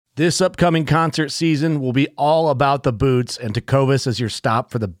This upcoming concert season will be all about the boots, and Tecovas is your stop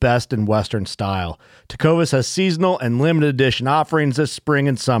for the best in Western style. Tecovas has seasonal and limited edition offerings this spring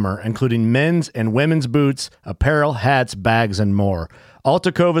and summer, including men's and women's boots, apparel, hats, bags, and more. All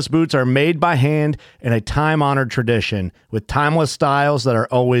Tecovas boots are made by hand in a time-honored tradition with timeless styles that are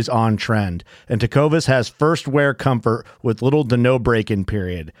always on trend. And Tecovas has first wear comfort with little to no break-in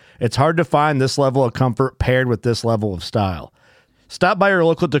period. It's hard to find this level of comfort paired with this level of style. Stop by your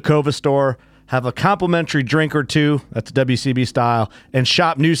local Tecovas store, have a complimentary drink or two, that's WCB style, and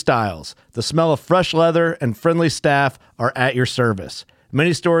shop new styles. The smell of fresh leather and friendly staff are at your service.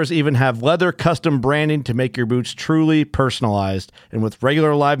 Many stores even have leather custom branding to make your boots truly personalized. And with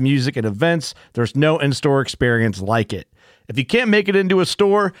regular live music and events, there's no in-store experience like it. If you can't make it into a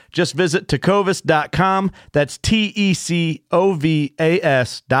store, just visit tecovas.com. That's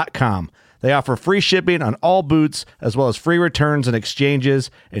TECOVAS.com. They offer free shipping on all boots, as well as free returns and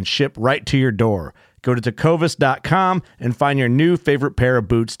exchanges, and ship right to your door. Go to tecovas.com and find your new favorite pair of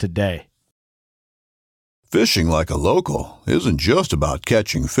boots today. Fishing like a local isn't just about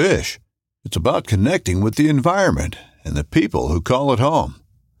catching fish. It's about connecting with the environment and the people who call it home.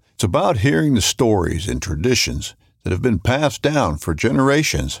 It's about hearing the stories and traditions that have been passed down for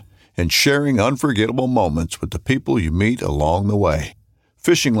generations and sharing unforgettable moments with the people you meet along the way.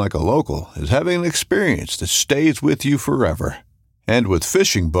 Fishing like a local is having an experience that stays with you forever. And with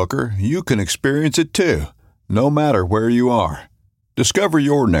Fishing Booker, you can experience it too, no matter where you are. Discover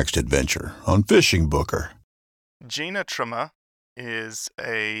your next adventure on Fishing Booker. Gina Trimmer is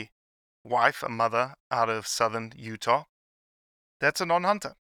a wife, a mother out of southern Utah. That's a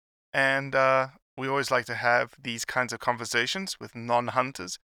non-hunter. And we always like to have these kinds of conversations with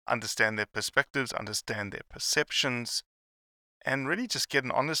non-hunters, understand their perspectives, understand their perceptions, and really just get an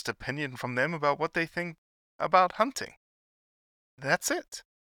honest opinion from them about what they think about hunting. That's it.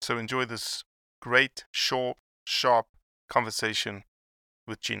 So enjoy this great, short, sharp conversation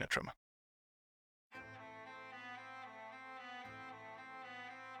with Gina Trimmer.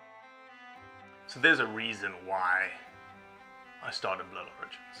 So there's a reason why I started Blood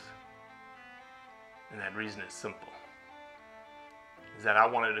Origins. And that reason is simple. Is that I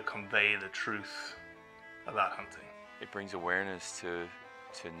wanted to convey the truth about hunting. It brings awareness to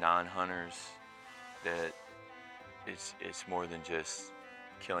non-hunters that it's more than just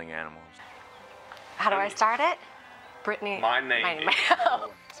killing animals. How do I start it? Brittany. My name is...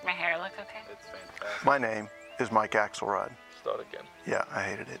 Does my hair look okay? It's fantastic. My name is Mike Axelrod. Start again. Yeah, I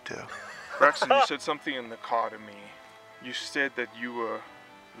hated it too. Braxton, you said something in the car to me. You said that you were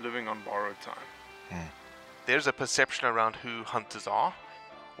living on borrowed time. There's a perception around who hunters are,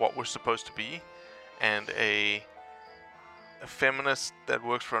 what we're supposed to be, and a feminist that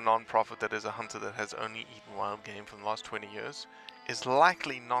works for a non-profit that is a hunter that has only eaten wild game for the last 20 years is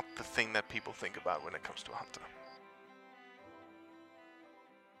likely not the thing that people think about when it comes to a hunter.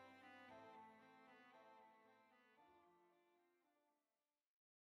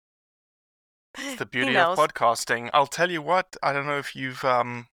 It's the beauty of podcasting. I'll tell you what, I don't know if you've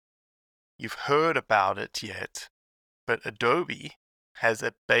heard about it yet, but Adobe has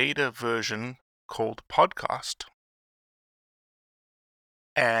a beta version called Podcast.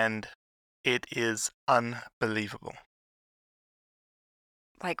 And it is unbelievable.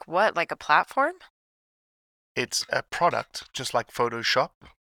 Like what? Like a platform? It's a product, just like Photoshop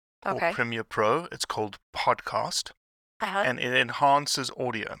or Okay. Premiere Pro. It's called Podcast, Uh-huh. and it enhances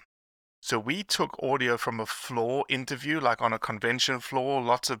audio. So we took audio from a floor interview, like on a convention floor,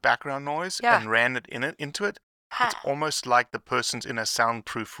 lots of background noise, Yeah. and ran it into it. It's almost like the person's in a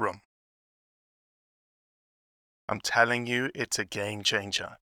soundproof room. I'm telling you, it's a game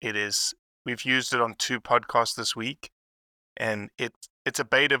changer. It is. We've used it on 2 podcasts this week, and it's a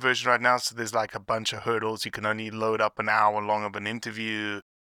beta version right now, so there's like a bunch of hurdles. You can only load up an hour long of an interview.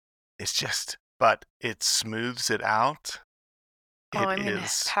 It's just, but it smooths it out. Oh, I'm It going to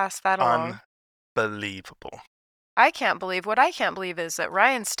is pass that along. unbelievable. What I can't believe is that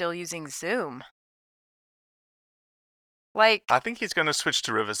Ryan's still using Zoom. Like, I think he's going to switch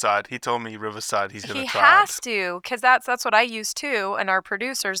to Riverside. He told me Riverside he's going he to try has it. to, because that's what I use too. And our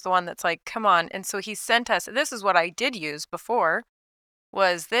producer's the one that's like, come on. And so he sent us, this is what I did use before,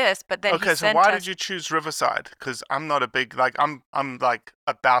 was this, but then Okay, he so sent why us. did you choose Riverside? Because I'm not a big, like, I'm like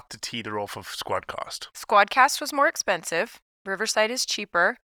about to teeter off of Squadcast. Squadcast was more expensive. Riverside is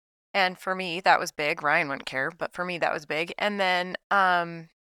cheaper. And for me, that was big. Ryan wouldn't care, but for me, that was big. And then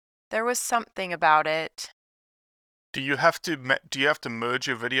there was something about it. Do you have to merge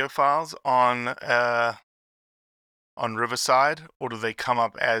your video files on Riverside, or do they come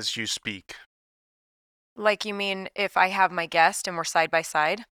up as you speak? Like, you mean if I have my guest and we're side by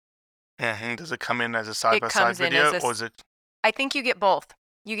side? Does it come in as a It side-by-side comes in as video, a or is it? I think you get both.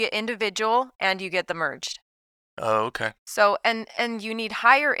 You get individual and you get the merged. Oh, okay. So, and you need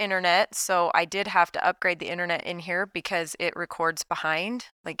higher internet. So I did have to upgrade the internet in here because it records behind.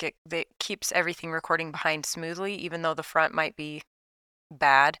 Like it keeps everything recording behind smoothly, even though the front might be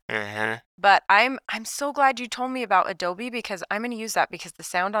bad. But I'm so glad you told me about Adobe because I'm going to use that because the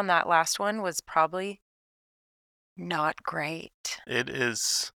sound on that last one was probably not great. It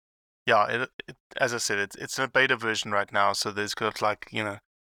is. Yeah. As I said, it's a beta version right now, so there's got like you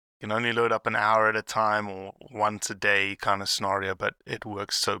can only load up an hour at a time or once a day kind of scenario, but it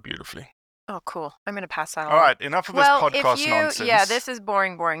works so beautifully. Oh, cool. I'm going to pass that All along. right, enough of Well, this if podcast you, nonsense. yeah, this is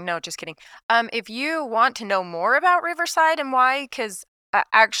boring. No, just kidding. If you want to know more about Riverside and why, because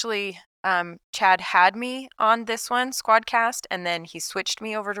actually, Chad had me on this one, Squadcast, and then he switched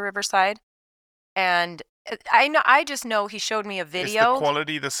me over to Riverside. And I just know he showed me a Is video. the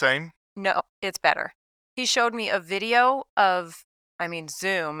quality the same? No, it's better. He showed me a video of,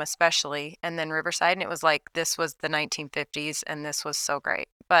 Zoom especially, and then Riverside, and it was like, this was the 1950s, and this was so great.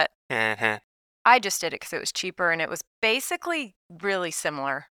 But I just did it because it was cheaper, and it was basically really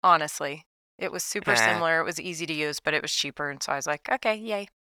similar, honestly. It was super similar. It was easy to use, but it was cheaper, and so I was like, okay, yay.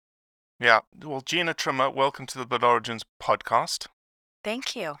 Yeah. Well, Gina Trimmer, welcome to the Blood Origins podcast.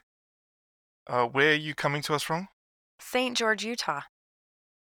 Thank you. Where are you coming to us from? St. George, Utah.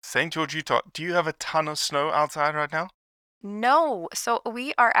 St. George, Utah. Do you have a ton of snow outside right now? No, so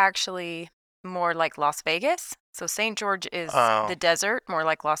we are actually more like Las Vegas. So St. George is the desert, more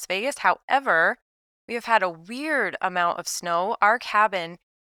like Las Vegas. However, we have had a weird amount of snow. Our cabin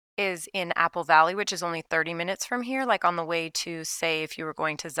is in Apple Valley, which is only 30 minutes from here, like on the way to, say, if you were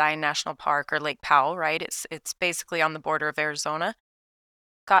going to Zion National Park or Lake Powell, right? It's basically on the border of Arizona.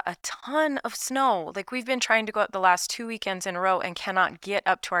 Got a ton of snow. Like we've been trying to go out the last 2 weekends in a row and cannot get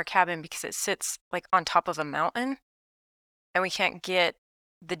up to our cabin because it sits like on top of a mountain. And we can't get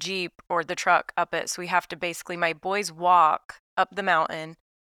the Jeep or the truck up it. So we have to basically, my boys walk up the mountain,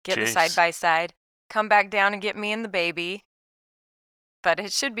 get the side by side, come back down and get me and the baby. But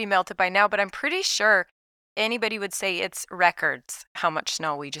it should be melted by now. But I'm pretty sure anybody would say it's records how much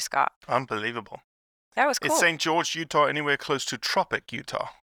snow we just got. Unbelievable. That was cool. Is St. George, Utah anywhere close to Tropic, Utah?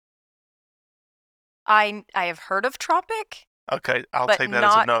 I have heard of Tropic. Okay, I'll but take that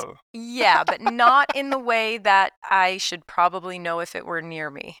not, as a no. Yeah, but not in the way that I should probably know if it were near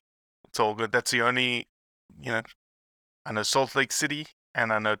me. It's all good. That's the only, I know Salt Lake City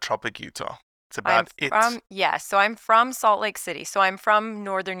and I know Tropic, Utah. It's about it. So I'm from Salt Lake City. So I'm from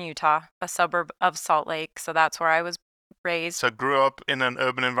northern Utah, a suburb of Salt Lake. So that's where I was raised. So grew up in an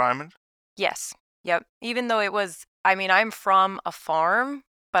urban environment? Yes. Yep. Even though it was, I'm from a farm,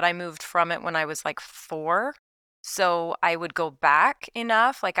 but I moved from it when I was like 4. So I would go back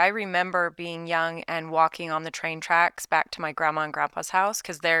enough. Like I remember being young and walking on the train tracks back to my grandma and grandpa's house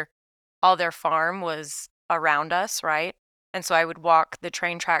because all their farm was around us, right? And so I would walk the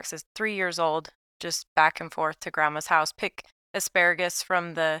train tracks as 3 years old, just back and forth to grandma's house, pick asparagus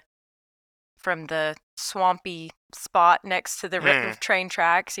from the swampy spot next to the train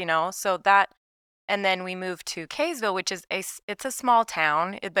tracks, So that, and then we moved to Kaysville, which is it's a small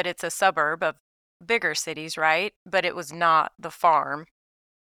town, but it's a suburb of bigger cities, right? But it was not the farm.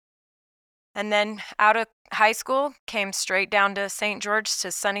 And then out of high school, came straight down to St. George,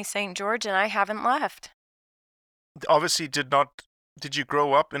 to sunny St. George, and I haven't left. Obviously did you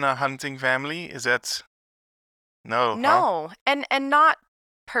grow up in a hunting family? Is that no? No, and not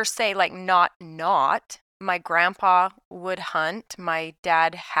per se, like not. My grandpa would hunt. My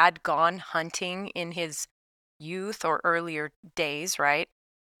dad had gone hunting in his youth or earlier days, right?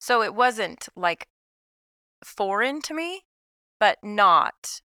 So it wasn't like foreign to me, but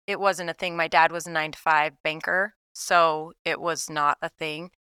it wasn't a thing. My dad was a 9-to-5 banker, so it was not a thing.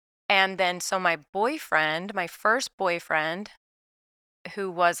 And then so my first boyfriend,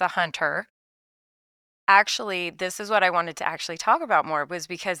 who was a hunter, actually, this is what I wanted to actually talk about more, was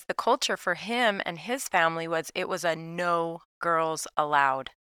because the culture for him and his family it was a no girls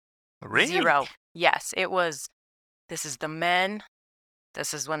allowed. Really? 0. Yes, it was, this is the men,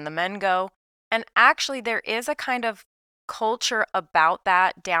 this is when the men go. And actually, there is a kind of culture about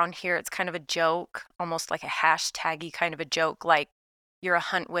that down here. It's kind of a joke, almost like a hashtaggy kind of a joke, like you're a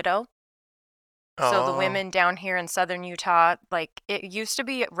hunt widow. So the women down here in southern Utah, like it used to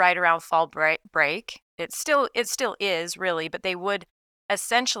be right around fall break. It still is really, but they would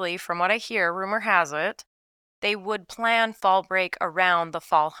essentially, from what I hear, rumor has it, they would plan fall break around the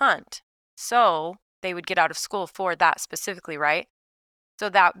fall hunt. So they would get out of school for that specifically, right? So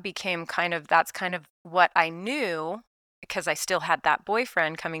that became that's kind of what I knew, because I still had that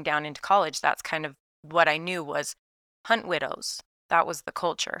boyfriend coming down into college, that's kind of what I knew was hunt widows. That was the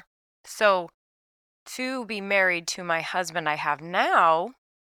culture. So to be married to my husband I have now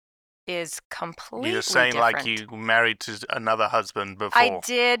is completely You're saying different. like you married to another husband before. I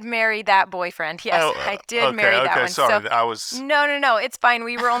did marry that boyfriend. Yes, I did marry that one. Sorry, So, I was... No, it's fine.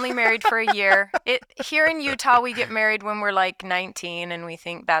 We were only married for a year. Here in Utah, we get married when we're like 19, and we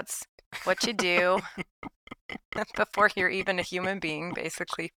think that's what you do before you're even a human being,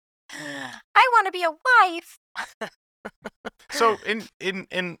 basically. I want to be a wife. So in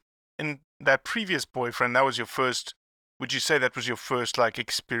that previous boyfriend, that was your first... Would you say that was your first like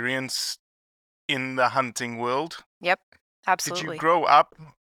experience in the hunting world? Yep, absolutely. Did you grow up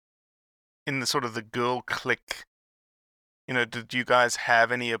in the sort of the girl clique? You know, did you guys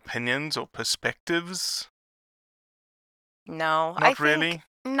have any opinions or perspectives? No, Not really?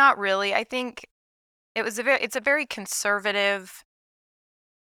 Not really. I think it's a very conservative.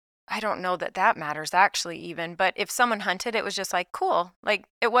 I don't know that matters actually even, but if someone hunted, it was just like, cool. Like,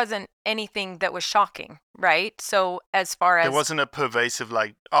 it wasn't anything that was shocking, right? So as far as... There wasn't a pervasive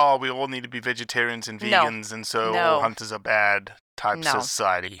like, oh, we all need to be vegetarians and vegans, and so all hunters are bad type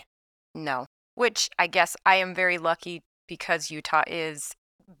society. No. Which I guess I am very lucky because Utah is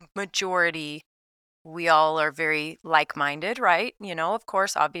majority. We all are very like-minded, right? You know, of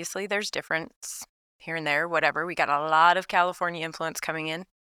course, obviously there's difference here and there, whatever. We got a lot of California influence coming in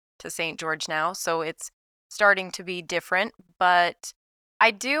to St. George now, so it's starting to be different. But I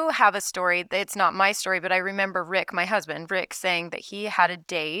do have a story. It's not my story, but I remember Rick, my husband, Rick, saying that he had a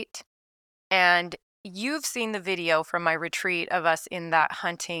date, and you've seen the video from my retreat of us in that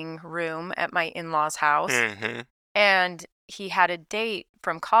hunting room at my in-laws' house. Mm-hmm. And he had a date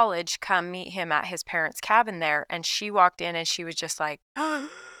from college come meet him at his parents' cabin there, and she walked in and she was just like,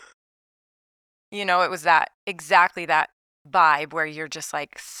 you know, it was exactly that vibe where you're just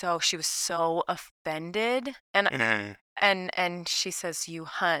like, so she was so offended. And she says, you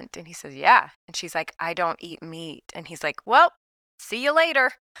hunt? And he says, yeah. And she's like, I don't eat meat. And he's like, well, see you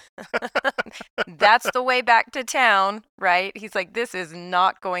later. That's the way back to town, right? He's like, this is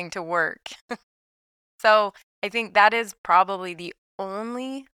not going to work. So I think that is probably the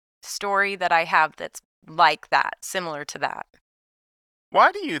only story that I have that's like that, similar to that.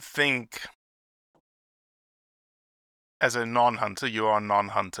 Why do you think, as a non-hunter, you are a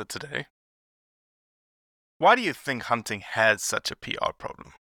non-hunter today, why do you think hunting has such a PR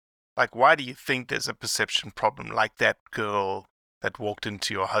problem? Like, why do you think there's a perception problem like that girl that walked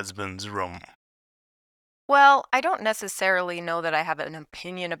into your husband's room? Well, I don't necessarily know that I have an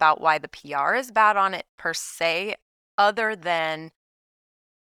opinion about why the PR is bad on it per se, other than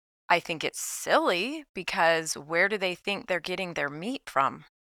I think it's silly because where do they think they're getting their meat from?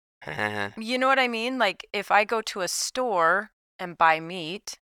 You know what I mean? Like, if I go to a store and buy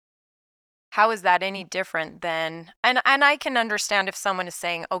meat, how is that any different than... And I can understand if someone is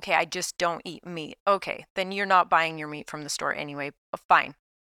saying, okay, I just don't eat meat. Okay, then you're not buying your meat from the store anyway. Fine.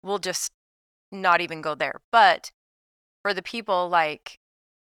 We'll just not even go there. But for the people like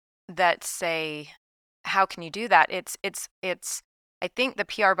that say, how can you do that? It's I think the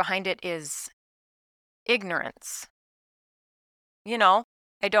PR behind it is ignorance. You know,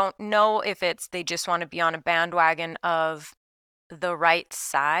 I don't know if it's they just want to be on a bandwagon of the right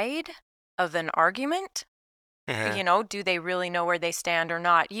side of an argument. You know, do they really know where they stand or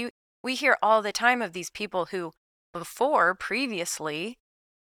not? We hear all the time of these people who previously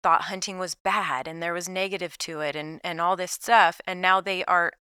thought hunting was bad and there was negative to it and all this stuff, and now they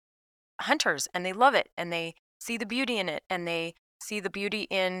are hunters and they love it and they see the beauty in it and they see the beauty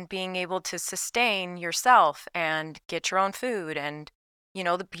in being able to sustain yourself and get your own food and, you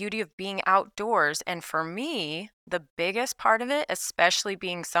know, the beauty of being outdoors. And for me, the biggest part of it, especially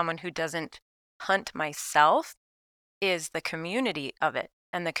being someone who doesn't hunt myself, is the community of it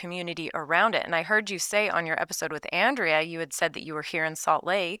and the community around it. And I heard you say on your episode with Andrea, you had said that you were here in Salt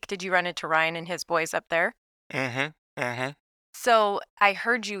Lake. Did you run into Ryan and his boys up there? So I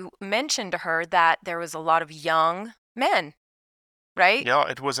heard you mention to her that there was a lot of young men, right? Yeah,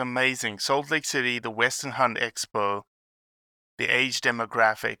 it was amazing. Salt Lake City, the Western Hunt Expo, the age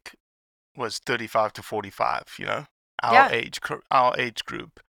demographic was 35 to 45, you know, our age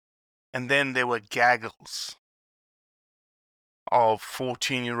group. And then there were gaggles of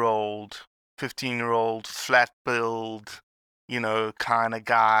 14-year-old, 15-year-old, flat build, you know, kind of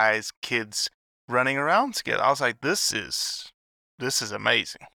guys, kids running around together. I was like, this is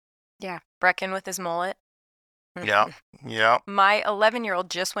amazing. Yeah, Brecken with his mullet. Yeah. My 11-year-old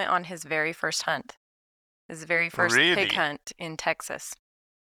just went on his very first hunt, his very first pig hunt in Texas.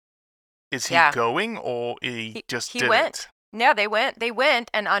 Is he Yeah. going, or he just did went. it? Yeah, they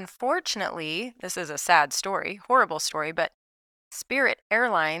went, and unfortunately, this is a sad story, horrible story, but Spirit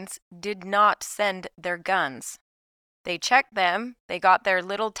Airlines did not send their guns. They checked them, they got their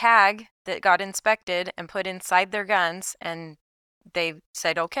little tag that got inspected and put inside their guns, and they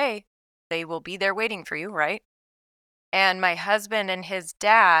said, okay, they will be there waiting for you, right? And my husband and his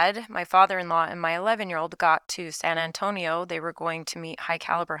dad, my father-in-law and my 11-year-old got to San Antonio. They were going to meet high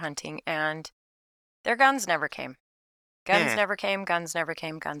caliber hunting, and their guns never came. Guns never came, guns never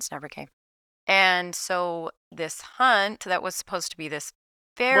came, guns never came. And so this hunt that was supposed to be this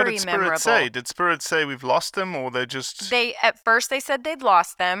very What did Spirit memorable. say? Did Spirit say we've lost them, or they just... At first they said they'd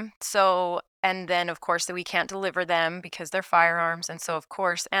lost them. So, and then of course that we can't deliver them because they're firearms. And so of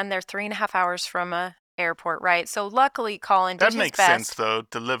course, and they're 3.5 hours from a airport, right? So luckily Colin did his best. That makes sense though,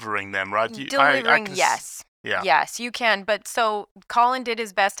 delivering them, right? Delivering, yes. Yeah. Yes, you can. But so Colin did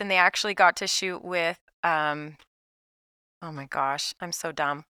his best, and they actually got to shoot with, oh my gosh, I'm so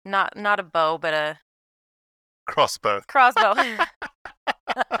dumb. Not a bow, but a crossbow.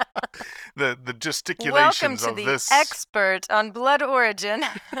 the gesticulations Welcome to of the this expert on blood origin.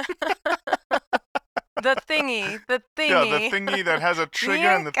 The thingy. Yeah, the thingy that has a trigger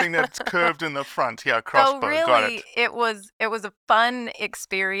and the thing that's curved in the front. Yeah, crossbow. So really, got it. it was a fun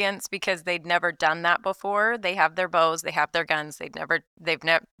experience because they'd never done that before. They have their bows, they have their guns. They've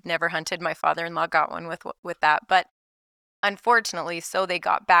never hunted. My father-in-law got one with that, but unfortunately, so they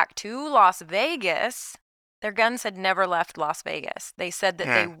got back to Las Vegas. Their guns had never left Las Vegas. They said that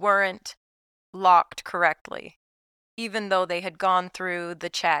they weren't locked correctly, even though they had gone through the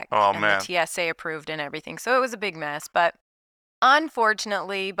check and the TSA approved and everything. So it was a big mess, but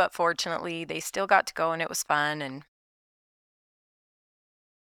unfortunately, but fortunately, they still got to go and it was fun. And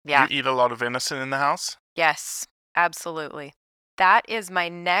yeah. You eat a lot of venison in the house? Yes, absolutely. That is my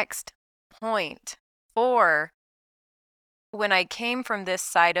next point for when I came from this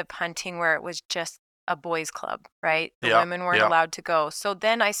side of hunting where it was just a boys' club, right? The women weren't allowed to go. So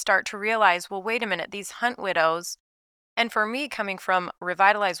then I start to realize, well, wait a minute, these hunt widows, and for me, coming from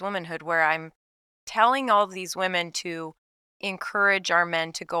revitalized womanhood, where I'm telling all of these women to encourage our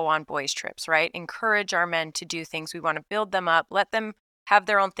men to go on boys' trips, right? Encourage our men to do things. We want to build them up, let them have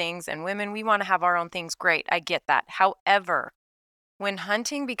their own things. And women, we want to have our own things. Great, I get that. However, when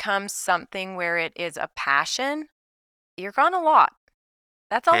hunting becomes something where it is a passion, you're gone a lot.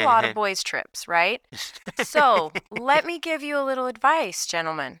 That's a lot of boys' trips, right? So let me give you a little advice,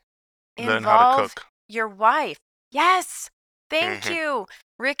 gentlemen. Learn how to cook. Your wife. Yes. Thank you.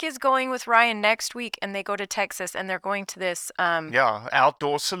 Rick is going with Ryan next week, and they go to Texas, and they're going to this.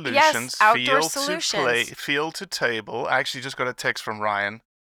 Outdoor Solutions. Yes, Outdoor Solutions. Field to table. I actually just got a text from Ryan.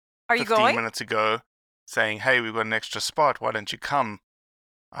 Are you going? 15 minutes ago, saying, "Hey, we've got an extra spot. Why don't you come?"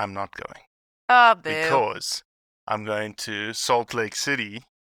 I'm not going. Oh, boo. Because I'm going to Salt Lake City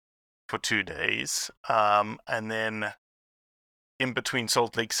for 2 days, and then in between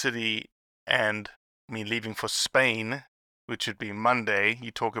Salt Lake City and me leaving for Spain, which would be Monday,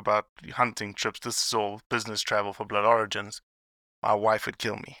 you talk about hunting trips. This is all business travel for Blood Origins. My wife would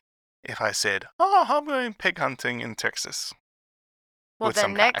kill me if I said, "Oh, I'm going pig hunting in Texas." Well,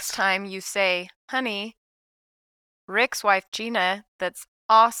 then next time you say, "Honey, Rick's wife Gina, that's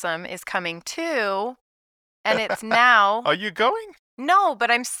awesome, is coming too." And it's now... Are you going? No, but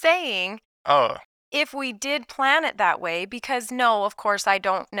I'm saying... Oh. If we did plan it that way, because no, of course, I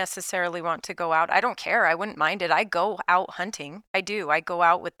don't necessarily want to go out. I don't care. I wouldn't mind it. I go out hunting. I do. I go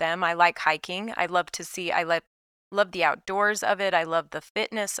out with them. I like hiking. I love to see... I love the outdoors of it. I love the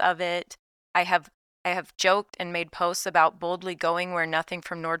fitness of it. I have joked and made posts about boldly going where nothing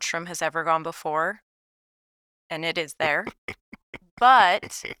from Nordstrom has ever gone before. And it is there.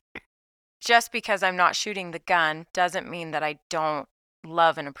 But... just because I'm not shooting the gun doesn't mean that I don't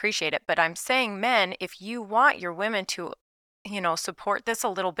love and appreciate it. But I'm saying, men, if you want your women to, support this a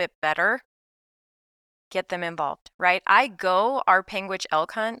little bit better, get them involved, right? Our Penguich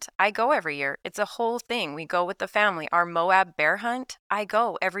elk hunt, I go every year. It's a whole thing. We go with the family. Our Moab bear hunt, I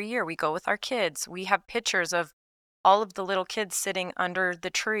go every year. We go with our kids. We have pictures of all of the little kids sitting under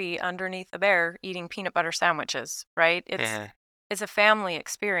the tree underneath the bear eating peanut butter sandwiches, right? It's a family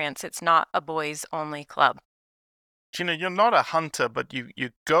experience. It's not a boys-only club. Gina, you're not a hunter, but you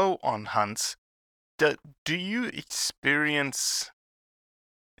go on hunts. Do you experience...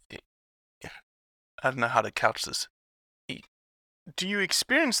 I don't know how to couch this. Do you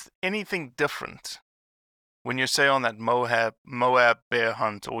experience anything different when you're, say, on that Moab bear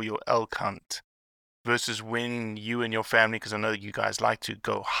hunt or your elk hunt versus when you and your family, because I know you guys like to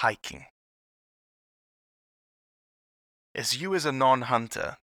go hiking? As a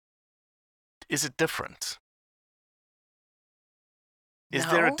non-hunter, is it different? Is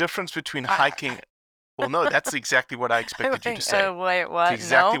there a difference between hiking? Well, no, that's exactly what I expected you to say. Wait, what? That's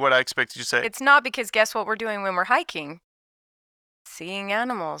exactly No. what I expected you to say. It's not, because guess what we're doing when we're hiking? Seeing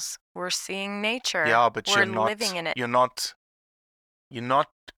animals. We're seeing nature. Yeah, but we're you're not living in it. You're not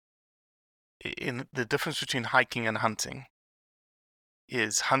in the difference between hiking and hunting.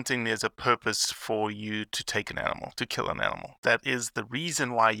 Is hunting, there's a purpose for you to take an animal, to kill an animal. That is the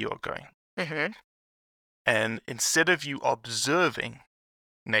reason why you are going. Mm-hmm. And instead of you observing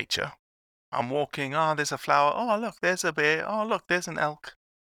nature, I'm walking, oh, there's a flower, oh, look, there's a bear, oh, look, there's an elk.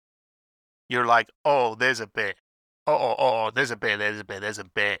 You're like, oh, there's a bear. Oh, there's a bear, there's a bear, there's a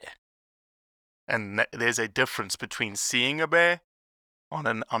bear. And there's a difference between seeing a bear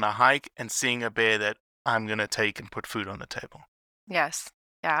on a hike and seeing a bear that I'm going to take and put food on the table. Yes.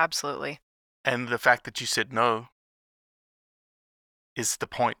 Yeah, absolutely. And the fact that you said no is the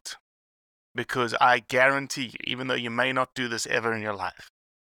point. Because I guarantee you, even though you may not do this ever in your life,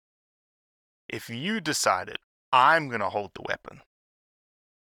 if you decided, I'm going to hold the weapon,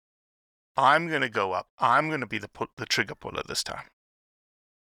 I'm going to go up, I'm going to be the trigger puller this time.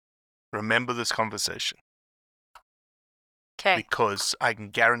 Remember this conversation. Okay. Because I can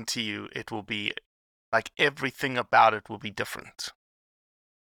guarantee you it will be, like, everything about it will be different.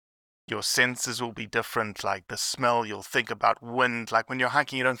 Your senses will be different, like the smell, you'll think about wind. Like when you're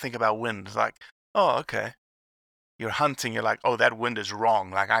hiking, you don't think about wind. It's like, oh, okay. You're hunting, you're like, oh, that wind is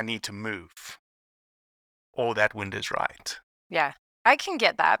wrong. Like, I need to move. Or that wind is right. Yeah. I can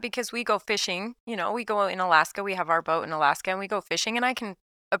get that because we go fishing. You know, we go in Alaska. We have our boat in Alaska and we go fishing. And I can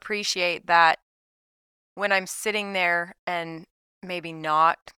appreciate that when I'm sitting there and maybe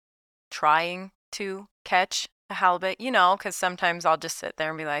not trying to catch a halibut, you know, because sometimes I'll just sit there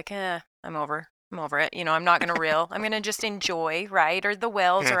and be like, I'm over it. You know, I'm not going to reel. I'm going to just enjoy, right? Or the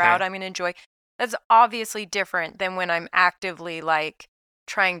whales are out. I'm going to enjoy. That's obviously different than when I'm actively like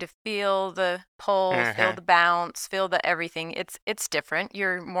trying to feel the pull, feel the bounce, feel the everything. It's different.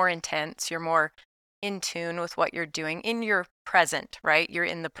 You're more intense. You're more in tune with what you're doing in your present, right? You're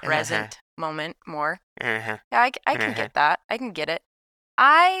in the present moment more. Yeah, I can get that. I can get it.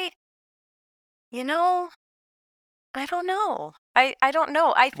 I don't know. I don't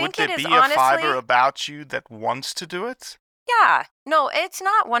know. I think Would it there is be a honestly. fiber about you that wants to do it? Yeah. No, it's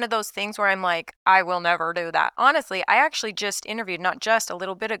not one of those things where I'm like, I will never do that. Honestly, I actually just interviewed, not just a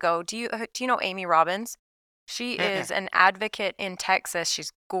little bit ago. Do you know Amy Robbins? She is an advocate in Texas.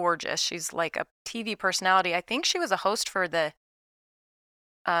 She's gorgeous. She's like a TV personality. I think she was a host for the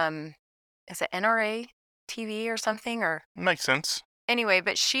is it NRA TV or something, or Makes sense. anyway,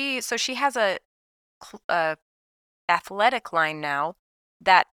 but she has a athletic line now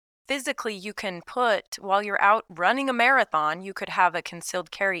that physically you can put while you're out running a marathon. You could have a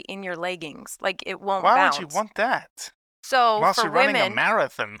concealed carry in your leggings, like it won't bounce. Why would you want that? So Whilst for you're women, running a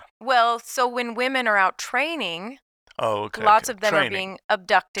marathon. well, so when women are out training, okay, lots of them training. are being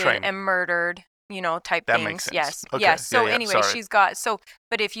abducted and murdered, type that things. Makes sense. Yes, Okay. yes. So yeah, anyway, sorry. she's got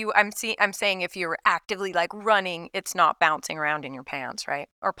but if you, I'm saying if you're actively like running, it's not bouncing around in your pants, right,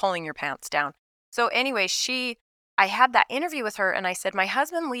 or pulling your pants down. So anyway, I had that interview with her and I said, my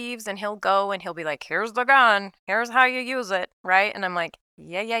husband leaves and he'll go and he'll be like, here's the gun, here's how you use it, right? And I'm like,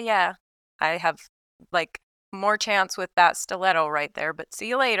 yeah. I have like more chance with that stiletto right there, but see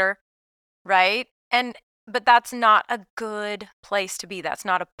you later, right? But that's not a good place to be. That's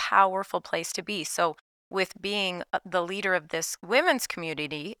not a powerful place to be. So with being the leader of this women's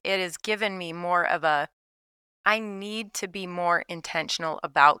community, it has given me more of I need to be more intentional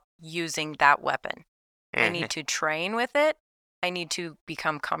about using that weapon. I need to train with it. I need to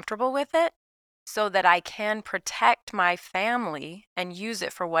become comfortable with it so that I can protect my family and use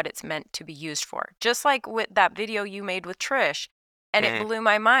it for what it's meant to be used for. Just like with that video you made with Trish. And it blew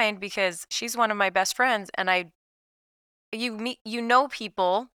my mind because she's one of my best friends and you know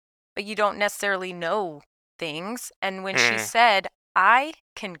people, but you don't necessarily know things. And when she said, I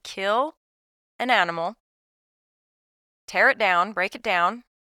can kill an animal, tear it down, break it down,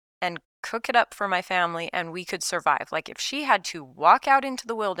 and cook it up for my family and we could survive. Like if she had to walk out into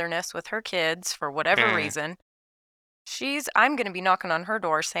the wilderness with her kids for whatever reason, I'm going to be knocking on her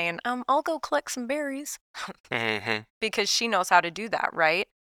door saying, I'll go collect some berries because she knows how to do that, right?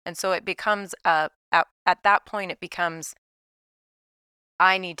 And so it becomes, at that point, it becomes,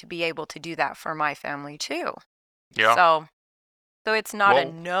 I need to be able to do that for my family too. Yeah. So it's not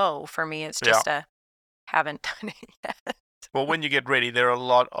a no for me. It's just haven't done it yet. Well, when you get ready, there are a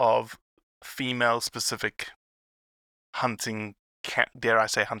lot of female-specific hunting, dare I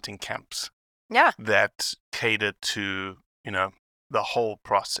say, hunting camps. Yeah. That cater to, the whole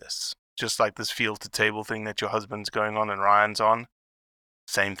process. just like this field to table thing that your husband's going on and Ryan's on.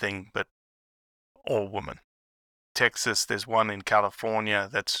 Same thing, but all women. Texas, there's one in California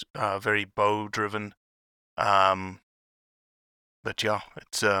that's very bow driven. But yeah,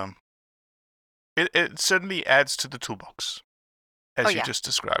 it certainly adds to the toolbox, as you just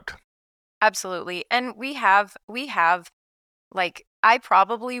described. Absolutely. And we have like, I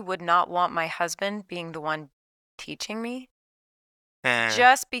probably would not want my husband being the one teaching me.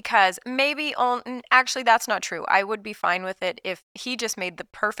 Just because actually that's not true. I would be fine with it if he just made the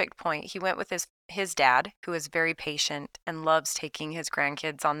perfect point. He went with his dad, who is very patient and loves taking his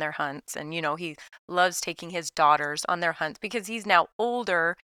grandkids on their hunts. And, he loves taking his daughters on their hunts because he's now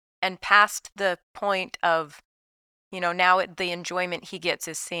older and past the point of, now the enjoyment he gets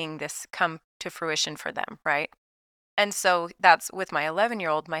is seeing this come to fruition for them, right? And so that's with my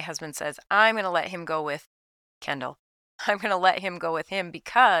 11-year-old, my husband says, I'm going to let him go with Kendall. I'm going to let him go with him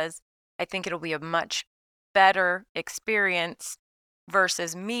because I think it'll be a much better experience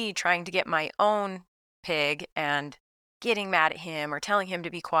versus me trying to get my own pig and getting mad at him or telling him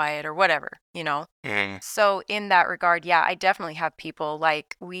to be quiet or whatever, So in that regard, yeah, I definitely have people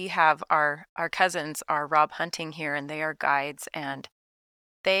like we have our cousins are Rob Hunting here and they are guides and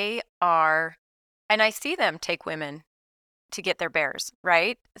and I see them take women to get their bears,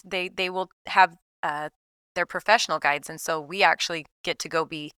 right? They will have they're professional guides, and so we actually get to go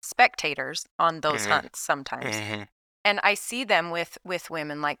be spectators on those hunts sometimes. And I see them with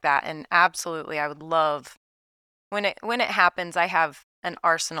women like that, and absolutely, I would love when it happens. I have an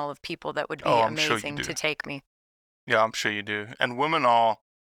arsenal of people that would be amazing to take me. Yeah, I'm sure you do. And women are,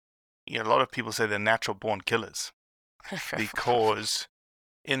 a lot of people say they're natural born killers because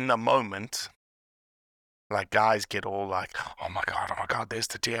in the moment, like guys get all like, oh my God, there's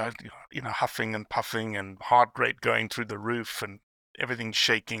the deer, huffing and puffing and heart rate going through the roof and everything's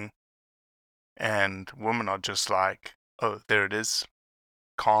shaking. And women are just like, oh, there it is.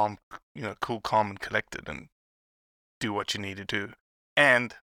 Calm, cool, calm and collected and do what you need to do.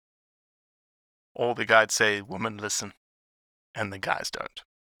 And all the guys say, women listen, and the guys don't.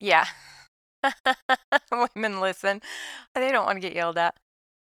 Yeah. Women listen. They don't want to get yelled at.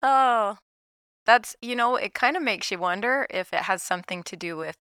 Oh. That's, it kind of makes you wonder if it has something to do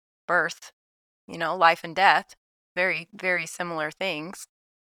with birth, life and death, very, very similar things.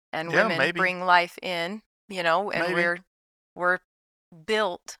 And women bring life in, and we're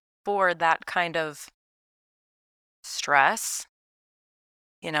built for that kind of stress,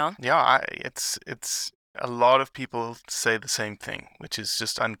 Yeah, it's a lot of people say the same thing, which is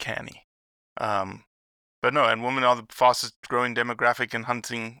just uncanny. But no, and women are the fastest growing demographic in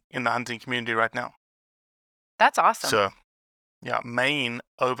the hunting community right now. That's awesome. So, yeah, Maine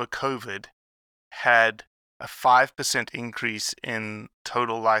over COVID had a 5% increase in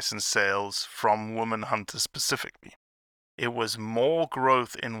total license sales from women hunters specifically. It was more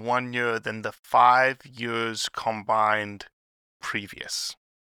growth in 1 year than the 5 years combined previous.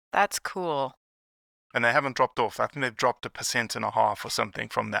 That's cool. And they haven't dropped off. I think they've dropped 1.5% or something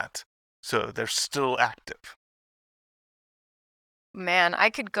from that. So they're still active. Man, I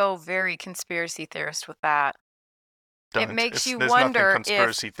could go very conspiracy theorist with that. Don't. It makes you there's wonder nothing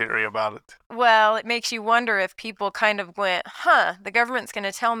conspiracy theory about it. Well, it makes you wonder if people kind of went, the government's going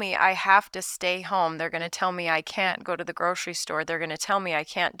to tell me I have to stay home. They're going to tell me I can't go to the grocery store. They're going to tell me I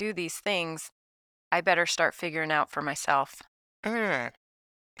can't do these things. I better start figuring out for myself. I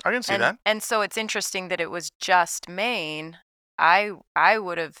can see that. And so it's interesting that it was just Maine. I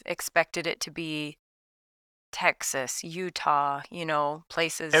would have expected it to be Texas, Utah,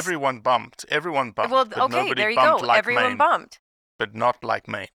 places. Everyone bumped. Well, okay, there you go. Like everyone Maine, bumped. But not like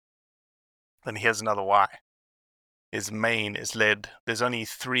Maine. And here's another why. Maine is led, there's only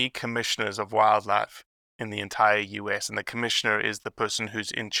 3 commissioners of wildlife in the entire U.S., and the commissioner is the person who's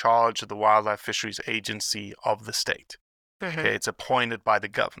in charge of the Wildlife Fisheries Agency of the state. Okay, it's appointed by the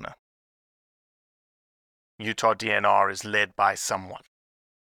governor. Utah DNR is led by someone.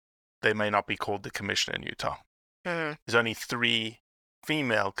 They may not be called the commissioner in Utah. There's only 3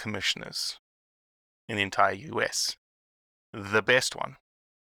 female commissioners in the entire U.S. The best one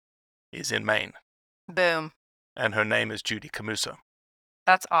is in Maine. Boom. And her name is Judy Camuso.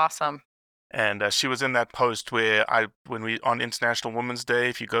 That's awesome. And she was in that post where on International Women's Day,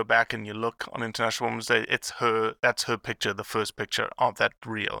 if you go back and you look on International Women's Day, that's her picture, the first picture of that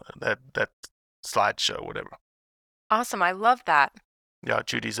reel, that slideshow, whatever. Awesome. I love that. Yeah,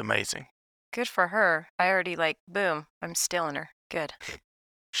 Judy's amazing. Good for her. I already boom, I'm stealing her. Good.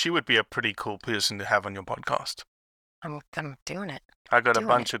 She would be a pretty cool person to have on your podcast. I'm doing it. I got a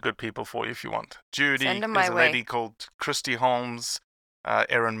bunch of good people for you if you want. Judy, there's a lady called Christy Holmes.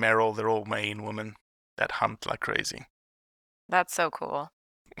 Erin Merrill, they're all Maine women that hunt like crazy. That's so cool.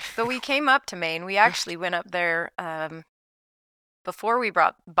 So we came up to Maine. We actually went up there before we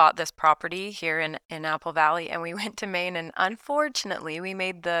bought this property here in Apple Valley, and we went to Maine, and unfortunately we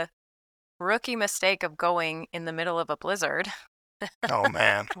made the rookie mistake of going in the middle of a blizzard. Oh,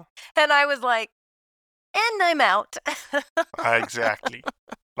 man. And I was like, and I'm out. Exactly.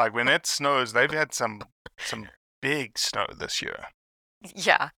 Like when it snows, they've had some big snow this year.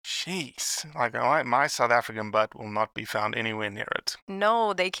 Yeah. Jeez. Like my South African butt will not be found anywhere near it.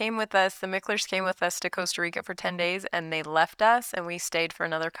 No, they came with us. The Micklers came with us to Costa Rica for 10 days, and they left us, and we stayed for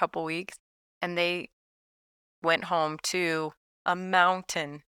another couple weeks, and they went home to a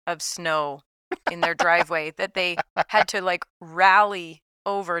mountain of snow in their driveway that they had to like rally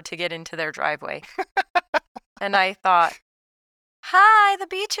over to get into their driveway. And I thought, hi, the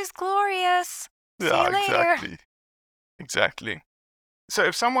beach is glorious. See you later. Exactly. So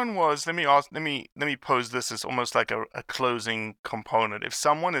if someone was, let me pose this as almost like a closing component. If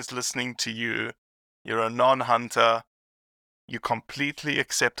someone is listening to you, you're a non-hunter, you completely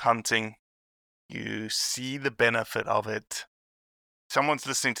accept hunting, you see the benefit of it. Someone's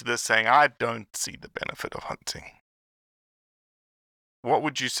listening to this saying, I don't see the benefit of hunting. What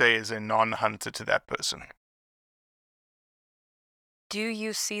would you say as a non-hunter to that person? Do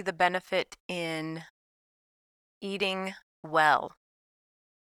you see the benefit in eating well?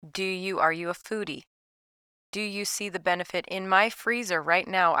 Are you a foodie? Do you see the benefit in my freezer right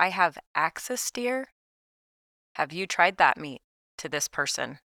now? I have axis steer. Have you tried that meat to this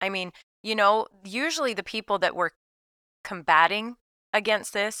person? I mean, usually the people that we're combating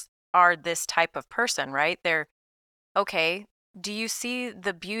against this are this type of person, right? They're, okay, do you see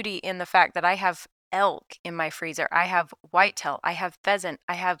the beauty in the fact that I have elk in my freezer? I have whitetail, I have pheasant,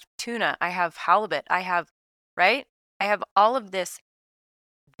 I have tuna, I have halibut, right? I have all of this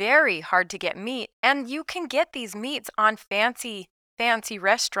very hard to get meat, and you can get these meats on fancy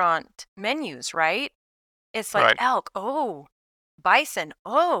restaurant menus, right? It's like Right. elk, oh, bison,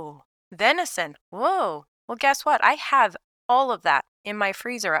 oh, venison, whoa. Well, guess what? I have all of that in my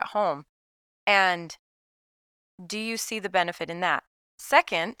freezer at home. And do you see the benefit in that?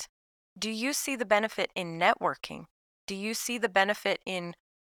 Second, do you see the benefit in networking? Do you see the benefit in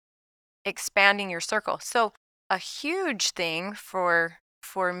expanding your circle? So a huge thing for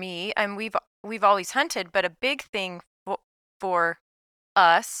me, and we've always hunted, but a big thing for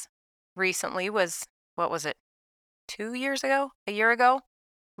us recently was, what was it, 2 years ago, a year ago?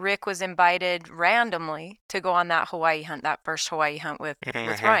 Rick was invited randomly to go on that Hawaii hunt, that first Hawaii hunt with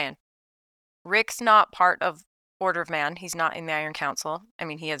Ryan. Rick's not part of Order of Man. He's not in the Iron Council. I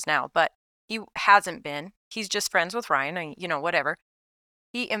mean, he is now, but he hasn't been. He's just friends with Ryan, whatever.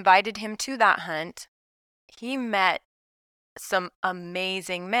 He invited him to that hunt. He met some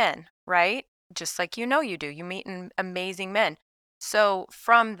amazing men, right? Just like you do. You meet amazing men. So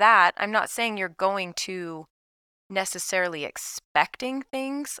from that, I'm not saying you're going to necessarily expecting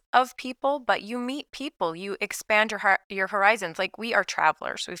things of people, but you meet people, you expand your horizons. Like, we are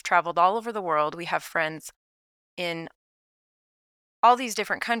travelers. We've traveled all over the world. We have friends in all these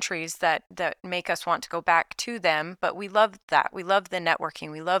different countries that make us want to go back to them, but we love that. We love the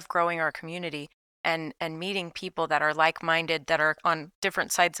networking. We love growing our community and meeting people that are like-minded, that are on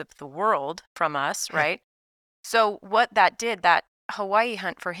different sides of the world from us, right? So what that did, that Hawaii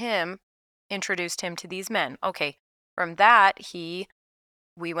hunt for him, introduced him to these men. Okay, from that,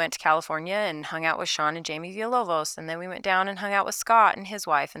 we went to California and hung out with Sean and Jamie Villalobos, and then we went down and hung out with Scott and his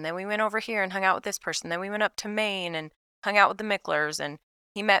wife, and then we went over here and hung out with this person. Then we went up to Maine and hung out with the Micklers, and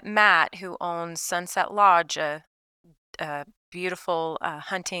he met Matt, who owns Sunset Lodge, a beautiful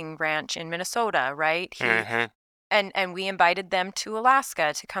hunting ranch in Minnesota, right? And we invited them to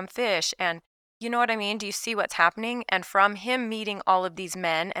Alaska to come fish, and you know what I mean? Do you see what's happening? And from him meeting all of these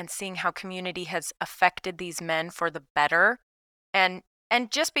men and seeing how community has affected these men for the better, and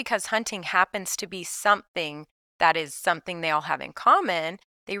just because hunting happens to be something that is something they all have in common,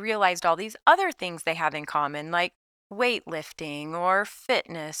 they realized all these other things they have in common, like weightlifting or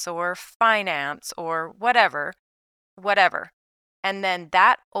fitness or finance or whatever. And then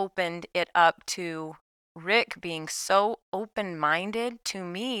that opened it up to Rick being so open-minded to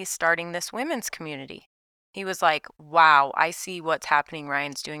me starting this women's community. He was like, wow, I see what's happening.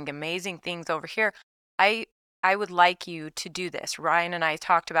 Ryan's doing amazing things over here. I would like you to do this. Ryan and I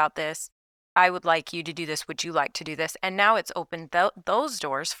talked about this. I would like you to do this. Would you like to do this? And now it's opened those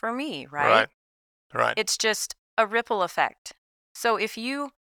doors for me, right? Right. It's just a ripple effect. So if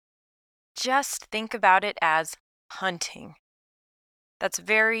you just think about it as hunting, that's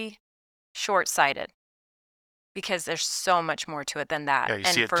very short-sighted. because there's so much more to it than that. Yeah, you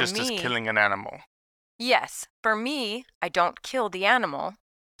and see it for just me, as killing an animal. yes, for me, I don't kill the animal,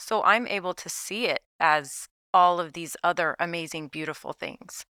 so I'm able to see it as all of these other amazing, beautiful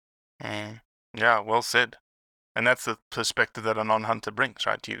things. Yeah, well said. And that's the perspective that a non-hunter brings,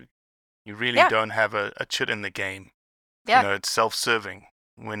 right? You really Yeah. don't have a chit in the game. Yeah. You know, it's self-serving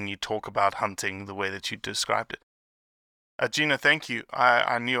when you talk about hunting the way that you described it. Gina, thank you.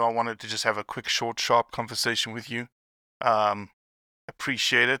 I knew I wanted to just have a quick, short, sharp conversation with you.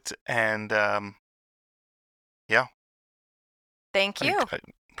 Appreciate it. And yeah. Thank you.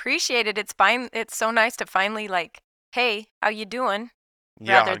 Appreciate it. It's fine. It's so nice to finally like, hey, how you doing?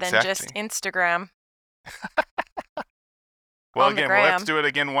 Rather than just Instagram. Well, again, we'll have to do it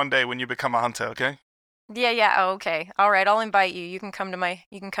again one day when you become a hunter, okay? Yeah. Oh, okay. All right. I'll invite you. You can come to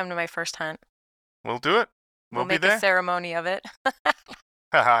my first hunt. We'll do it. We'll be make there. a ceremony of it.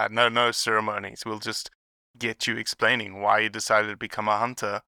 Haha, no ceremonies. We'll just get you explaining why you decided to become a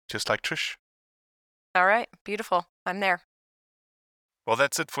hunter, just like Trish. All right. Beautiful. I'm there. Well,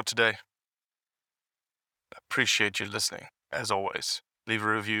 that's it for today. Appreciate you listening, as always. Leave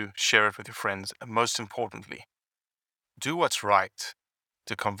a review, share it with your friends, and most importantly, do what's right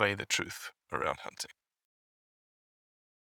to convey the truth around hunting.